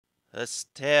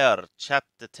Esther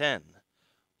chapter 10.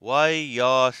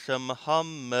 Vayashem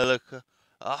HaMelech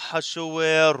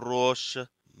Ahasuerus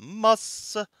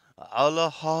Mas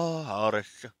al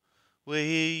haaretz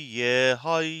v'yeh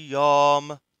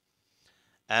hayam.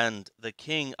 And the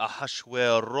king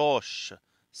Ahasuerus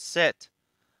set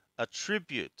a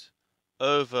tribute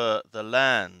over the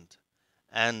land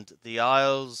and the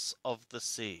isles of the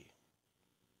sea.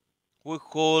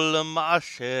 V'kol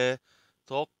ma'aseh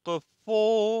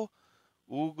tokefo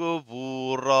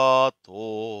ugevurato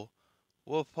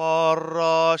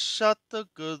ופרשת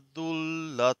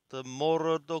גדולת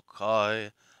מרדכי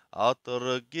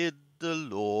אתר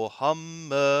גידלו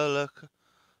המלך,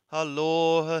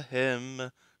 הלא הם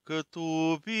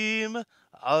כתובים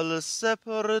על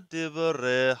ספר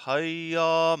דברי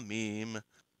הימים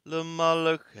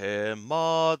למלכי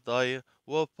מדי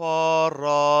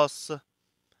ופרס.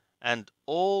 And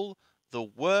all the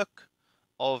work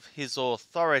of his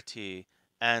authority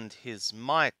and his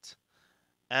might,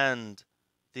 and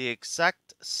the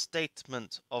exact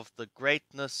statement of the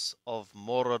greatness of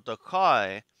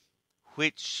Mordecai,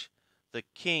 which the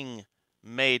king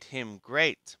made him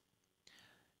great.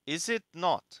 Is it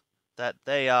not that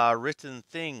they are written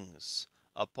things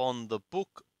upon the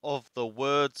book of the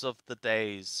words of the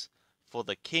days for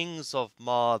the kings of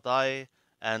Madai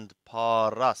and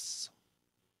Paras?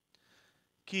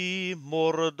 Ki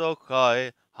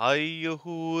Mordecai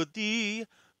ha-Yehudi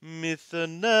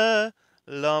mithne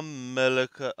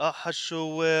למלך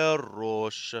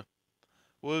אחשוורוש,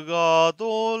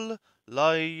 וגדול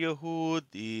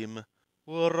ליהודים,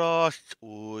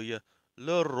 ורשוי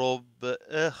לרוב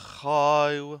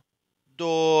אחיו,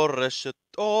 דורש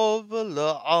טוב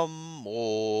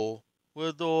לעמו,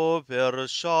 ודובר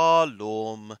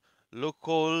שלום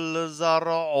לכל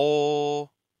זרעו.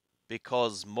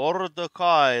 Because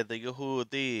Mordecai the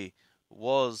Yehudi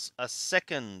was a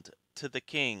second to the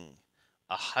king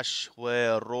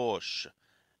Ahasuerus,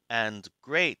 and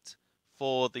great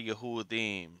for the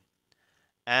Yehudim,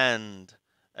 and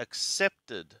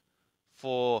accepted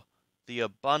for the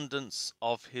abundance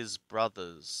of his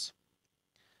brothers,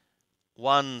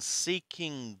 one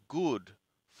seeking good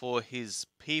for his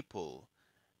people,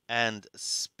 and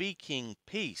speaking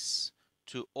peace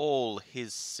to all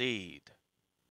his seed.